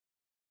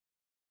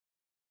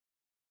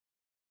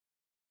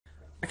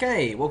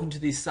Okay, welcome to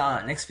this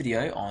next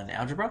video on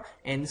algebra,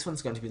 and this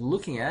one's going to be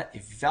looking at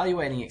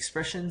evaluating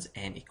expressions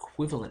and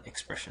equivalent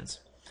expressions.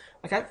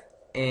 Okay,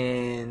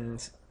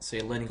 and so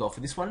your learning goal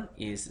for this one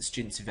is that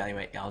students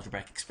evaluate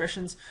algebraic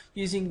expressions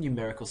using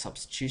numerical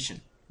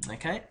substitution.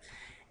 Okay,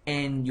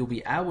 and you'll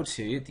be able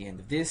to, at the end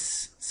of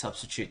this,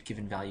 substitute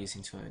given values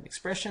into an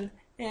expression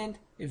and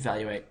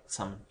evaluate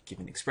some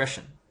given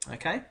expression.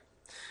 Okay,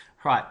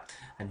 right,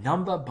 a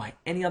number by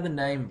any other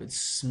name would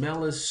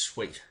smell as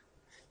sweet.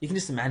 You can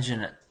just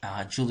imagine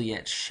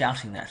Juliet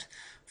shouting that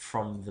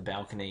from the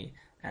balcony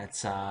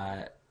at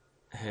her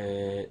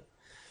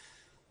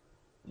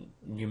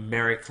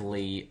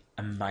numerically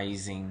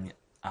amazing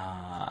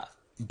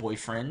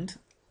boyfriend.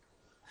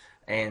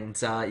 And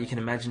you can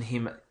imagine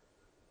him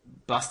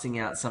busting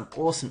out some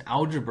awesome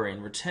algebra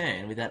in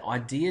return with that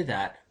idea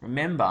that,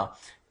 remember,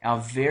 our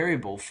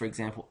variable, for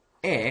example,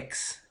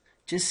 x,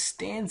 just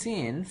stands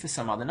in for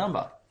some other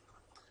number.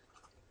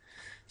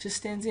 Just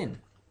stands in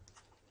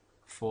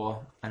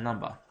for a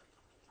number.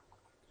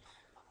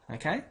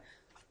 Okay?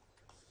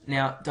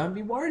 Now, don't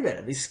be worried about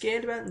it. Be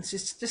scared about it. It's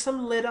just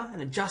some letter,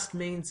 and it just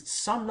means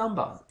some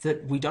number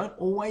that we don't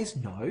always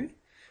know,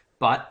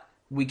 but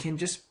we can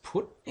just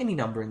put any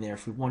number in there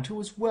if we want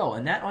to as well.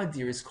 And that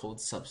idea is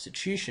called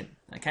substitution.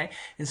 Okay?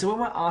 And so when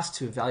we're asked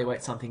to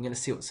evaluate something, you're going to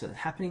see what's sort of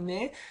happening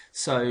there.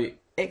 So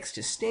x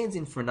just stands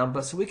in for a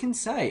number, so we can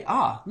say,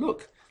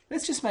 look,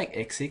 let's just make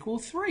x equal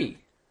 3.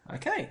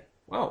 Okay,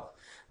 well,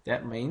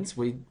 that means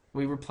we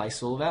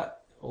replace all of our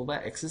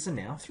x's are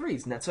now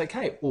 3's, and that's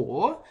okay.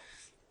 Or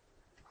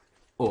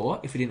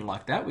if we didn't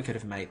like that, we could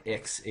have made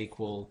x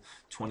equal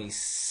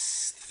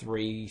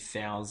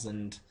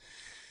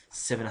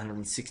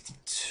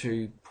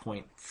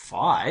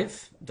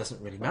 23,762.5.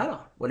 Doesn't really matter.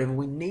 Whatever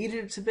we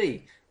needed it to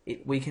be,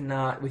 we can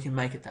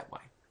make it that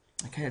way.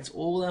 Okay, that's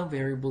all our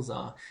variables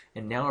are,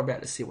 and now we're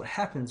about to see what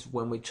happens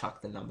when we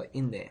chuck the number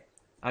in there.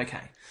 Okay,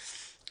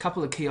 a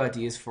couple of key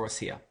ideas for us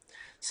here.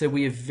 So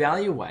we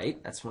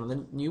evaluate, that's one of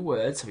the new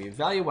words, so we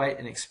evaluate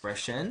an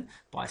expression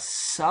by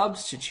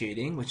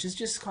substituting, which is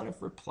just kind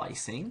of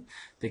replacing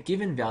the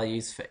given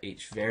values for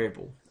each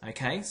variable.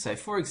 Okay, so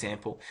for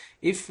example,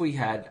 if we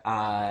had,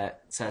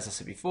 so as I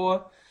said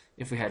before,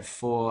 if we had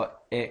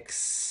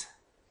 4x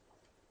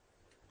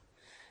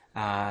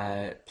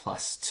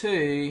plus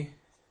 2,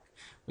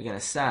 we're going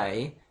to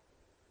say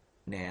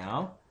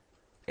now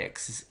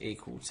x is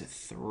equal to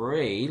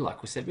 3,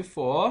 like we said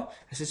before.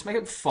 Let's just make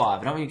it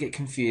 5. I don't want you to get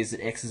confused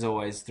that x is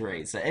always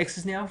 3. So x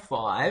is now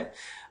 5,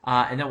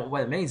 and then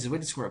what that means is we're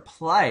just going to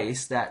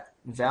replace that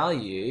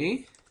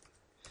value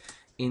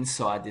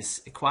inside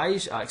this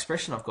equation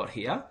expression I've got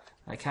here.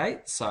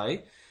 Okay, so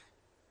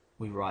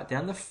we write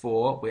down the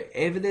 4.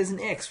 Wherever there's an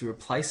x, we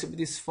replace it with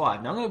this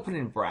 5. Now I'm going to put it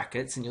in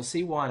brackets, and you'll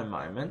see why in a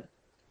moment.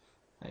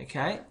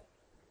 Okay,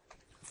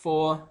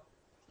 4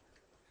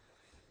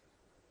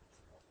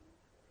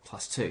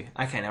 plus 2.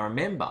 Okay, now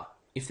remember,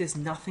 if there's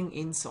nothing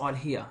inside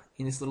here,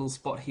 in this little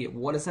spot here,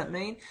 what does that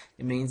mean?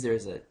 It means there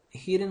is a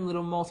hidden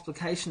little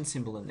multiplication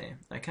symbol in there.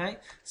 Okay,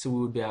 so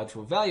we would be able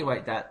to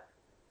evaluate that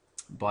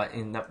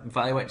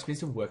evaluate just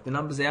means to work the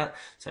numbers out.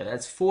 So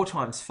that's 4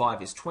 times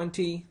 5 is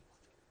 20,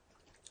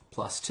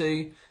 plus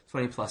 2,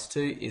 20 plus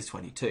 2 is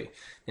 22.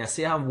 Now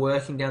see how I'm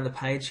working down the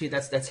page here?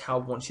 That's how I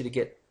want you to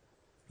get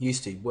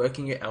used to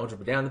working your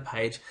algebra down the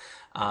page.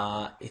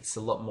 It's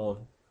a lot more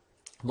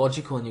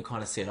logical, and you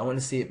kind of see it. I want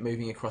to see it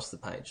moving across the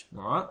page.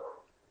 Alright?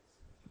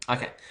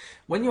 Okay.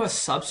 When you are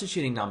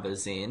substituting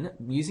numbers in,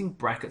 using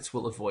brackets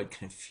will avoid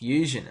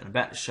confusion, and I'm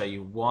about to show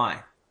you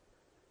why.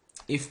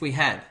 If we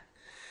had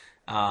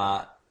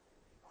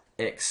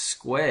x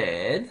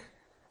squared,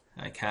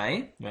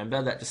 okay,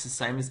 remember that just the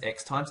same as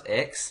x times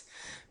x,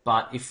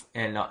 but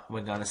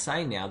we're going to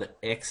say now that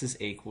x is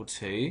equal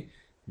to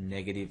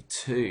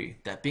 -2.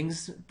 That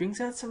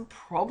brings out some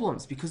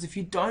problems, because if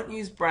you don't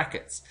use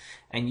brackets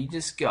and you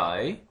just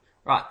go,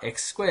 right,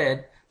 x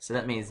squared, so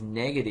that means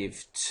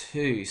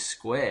 -2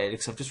 squared,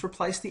 because I've just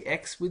replaced the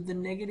x with the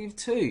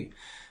 -2.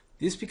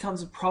 This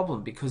becomes a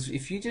problem, because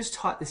if you just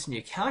type this in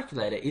your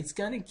calculator, it's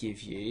going to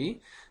give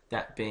you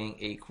that being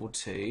equal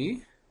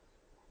to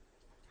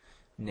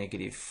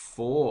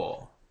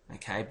 -4.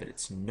 Okay, but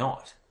it's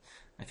not.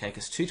 Okay,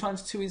 because 2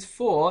 times 2 is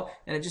 4,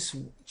 and it just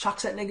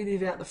chucks that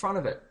negative out the front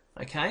of it.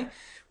 Okay,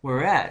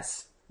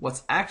 whereas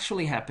what's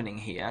actually happening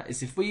here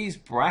is if we use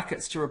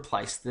brackets to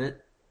replace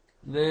the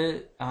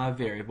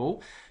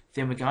variable,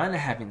 then we're going to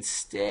have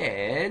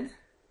instead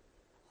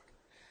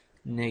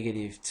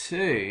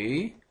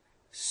 -2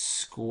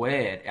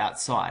 squared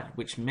outside,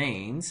 which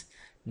means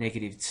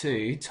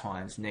 -2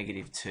 times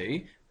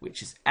 -2,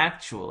 which is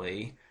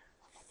actually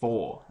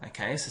 4.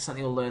 Okay, so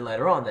something you'll learn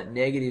later on, that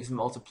negatives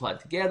multiplied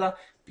together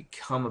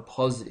become a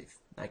positive.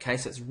 Okay,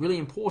 so it's really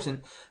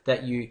important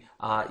that you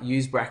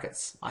use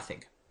brackets, I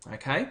think.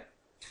 Okay.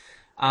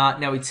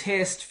 Now we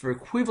test for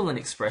equivalent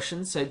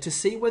expressions. So to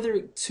see whether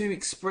two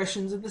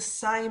expressions are the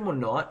same or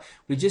not,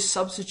 we just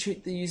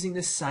substitute using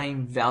the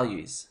same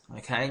values.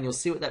 Okay, and you'll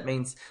see what that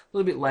means a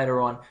little bit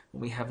later on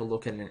when we have a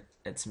look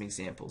at some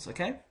examples.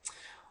 Okay.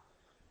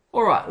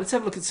 Alright, let's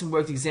have a look at some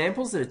worked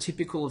examples that are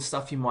typical of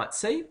stuff you might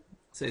see.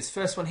 So this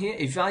first one here,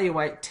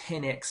 evaluate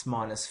 10x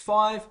minus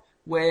 5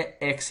 where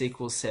x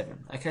equals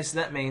 7. Okay, so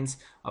that means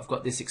I've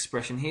got this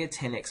expression here,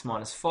 10x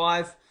minus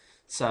 5.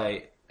 So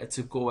it's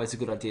always a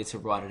good idea to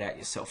write it out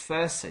yourself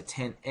first. So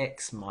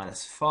 10x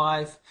minus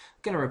 5. I'm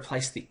going to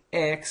replace the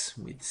x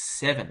with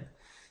 7.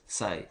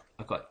 So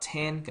I've got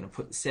 10, going to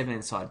put the 7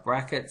 inside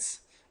brackets,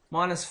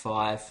 minus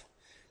 5.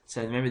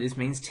 So remember this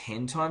means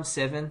 10 times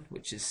 7,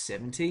 which is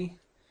 70,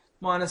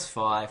 minus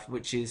 5,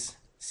 which is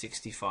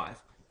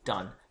 65.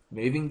 Done.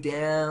 Moving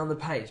down the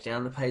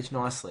page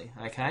nicely,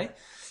 okay?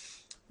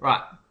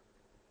 Right,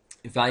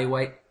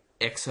 evaluate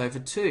x over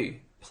 2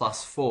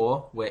 plus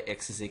 4, where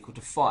x is equal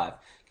to 5. I'm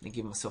going to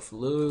give myself a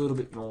little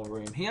bit more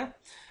room here.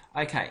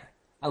 Okay,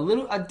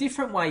 a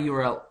different way I'm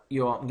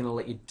going to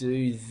let you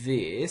do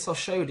this. I'll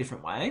show you a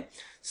different way.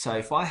 So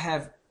if I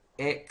have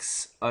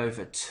x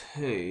over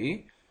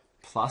 2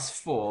 plus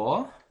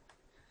 4,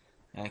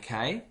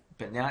 okay,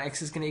 but now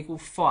x is going to equal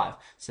 5.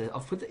 So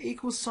I've put the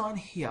equal sign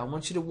here. I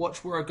want you to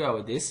watch where I go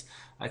with this.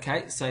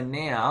 Okay, so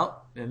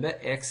now, remember,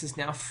 x is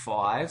now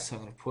 5, so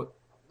I'm going to put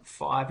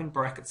 5 in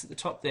brackets at the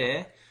top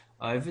there,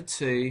 over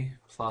 2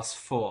 plus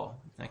 4.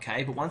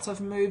 Okay, but once I've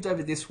moved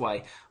over this way,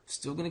 I'm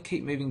still going to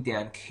keep moving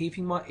down,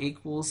 keeping my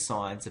equal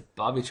signs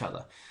above each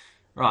other.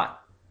 Right,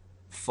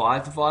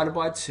 5 divided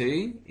by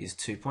 2 is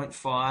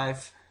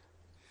 2.5,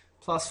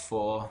 plus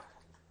 4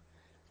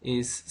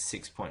 is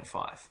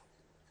 6.5.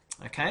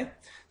 Okay,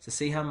 so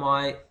see how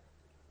my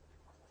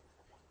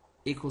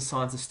equal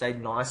signs have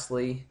stayed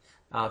nicely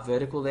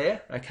vertical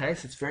there. Okay,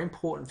 so it's very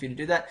important for you to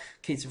do that.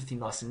 Keeps everything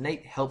nice and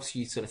neat, helps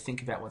you sort of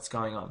think about what's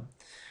going on.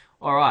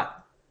 All right,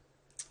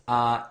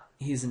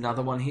 here's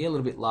another one here, a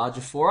little bit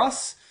larger for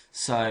us.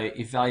 So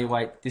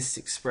evaluate this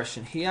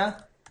expression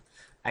here,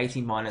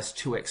 80 minus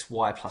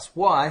 2xy plus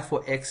y,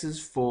 for x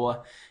is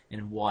 4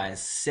 and y is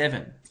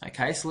 7.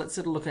 Okay, so let's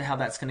sort of look at how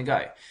that's going to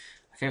go.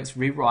 Okay, let's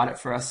rewrite it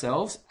for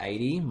ourselves.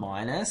 80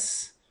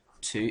 minus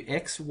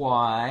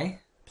 2xy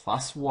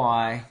plus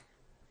y,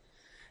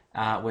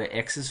 where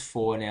x is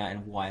 4 now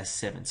and y is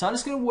 7. So I'm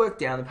just going to work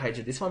down the page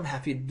of this one. I'm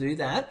happy to do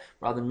that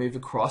rather than move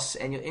across.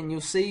 And you'll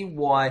see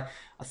why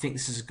I think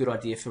this is a good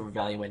idea for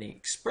evaluating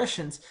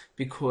expressions,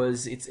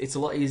 because it's a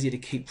lot easier to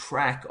keep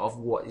track of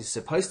what is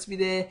supposed to be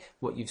there,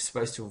 what you're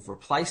supposed to have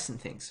replaced and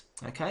things.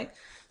 Okay,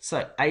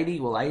 so 80,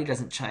 well 80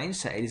 doesn't change,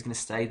 so 80 is going to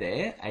stay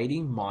there.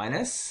 80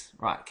 minus,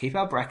 right, keep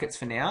our brackets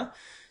for now,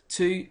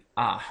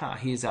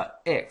 here's our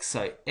x.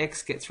 So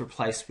x gets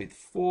replaced with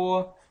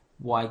 4,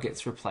 y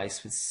gets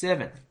replaced with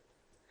 7.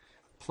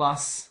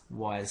 Plus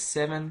y is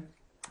 7.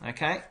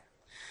 Okay,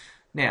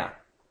 now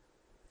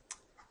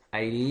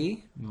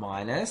 80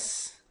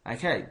 minus,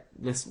 okay,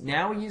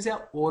 now we use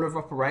our order of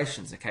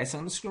operations. Okay, so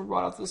I'm just going to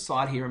write off to the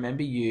side here.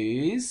 Remember,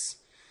 use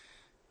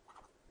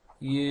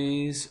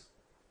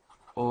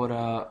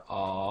order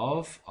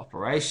of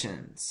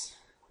operations,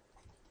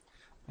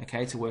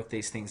 okay, to work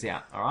these things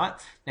out. All right,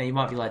 now you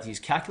might be allowed to use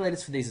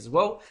calculators for these as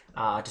well.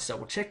 Just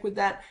double check with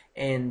that,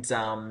 and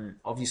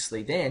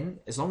obviously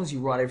then, as long as you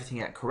write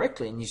everything out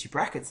correctly and use your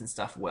brackets and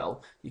stuff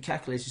well, your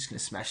calculator's just going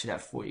to smash it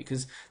out for you,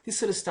 because this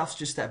sort of stuff's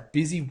just that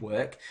busy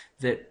work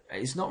that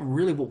is not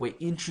really what we're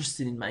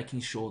interested in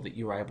making sure that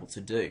you're able to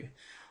do.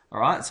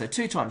 All right, so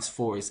 2 times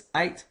 4 is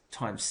 8,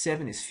 times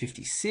 7 is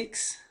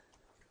 56,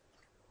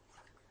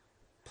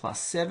 plus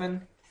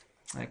 7.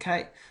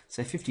 Okay,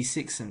 so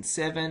 56 and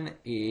 7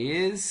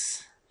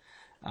 is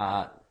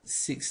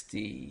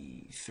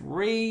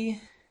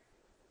 63.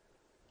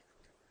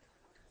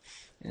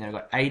 And then I've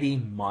got 80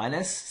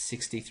 minus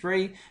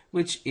 63,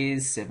 which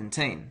is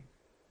 17.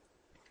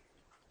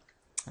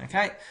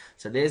 Okay,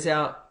 so there's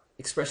our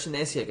expression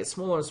there. So it gets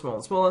smaller and smaller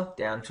and smaller,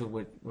 down to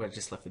we're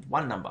just left with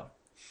one number.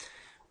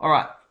 All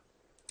right,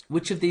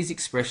 which of these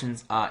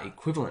expressions are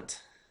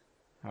equivalent?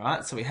 All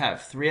right, so we have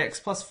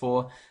 3x plus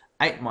 4,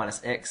 8 minus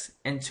x,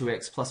 and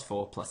 2x plus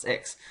 4 plus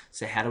x.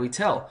 So how do we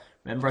tell?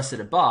 Remember I said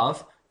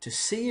above, to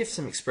see if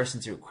some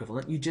expressions are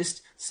equivalent, you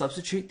just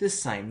substitute the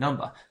same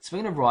number. So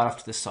we're going to write off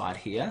to the side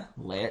here,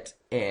 let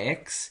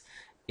x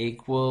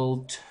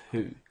equal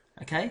 2.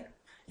 Okay?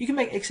 You can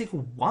make x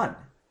equal 1.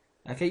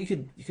 Okay, you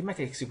could make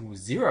x equal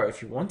 0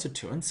 if you wanted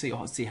to, and see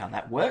how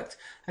that worked.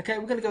 Okay,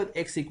 we're going to go with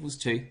x equals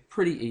 2.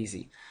 Pretty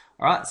easy.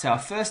 All right, so our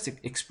first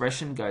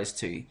expression goes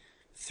to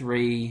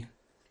 3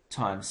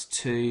 times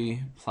 2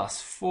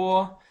 plus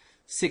 4.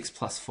 6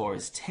 plus 4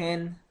 is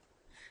 10.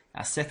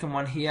 Our second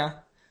one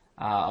here,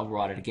 I'll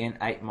write it again,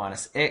 8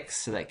 minus x,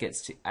 so that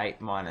gets to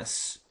 8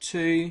 minus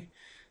 2.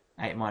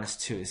 8 minus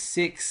 2 is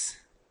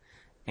 6.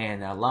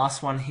 And our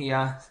last one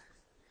here,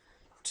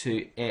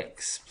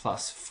 2x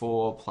plus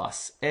 4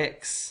 plus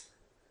x.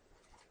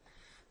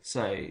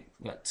 So we've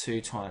got 2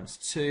 times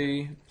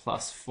 2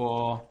 plus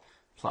 4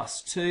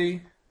 plus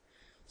 2.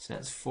 So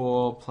that's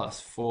 4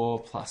 plus 4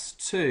 plus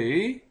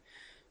 2.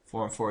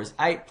 4 and 4 is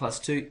 8, plus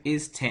 2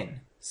 is 10.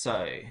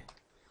 So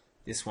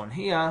this one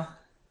here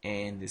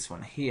and this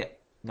one here.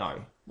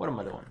 No, what am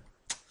I doing?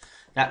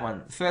 That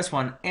one, the first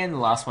one and the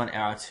last one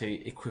are our two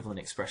equivalent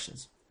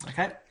expressions.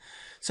 Okay,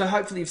 So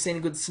hopefully you've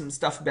seen some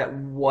stuff about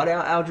what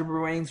our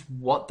algebra means,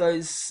 what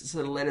those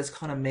sort of letters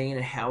kind of mean,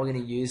 and how we're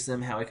going to use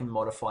them, how we can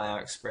modify our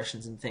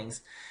expressions and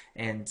things.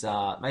 And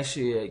make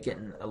sure you're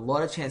getting a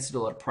lot of chance to do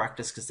a lot of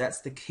practice, because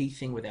that's the key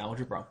thing with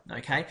algebra,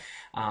 okay?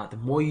 The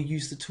more you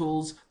use the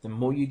tools, the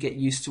more you get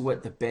used to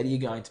it, the better you're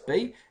going to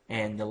be,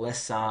 and the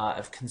less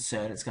of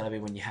concern it's going to be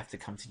when you have to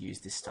come to use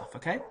this stuff,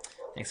 okay?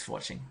 Thanks for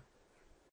watching.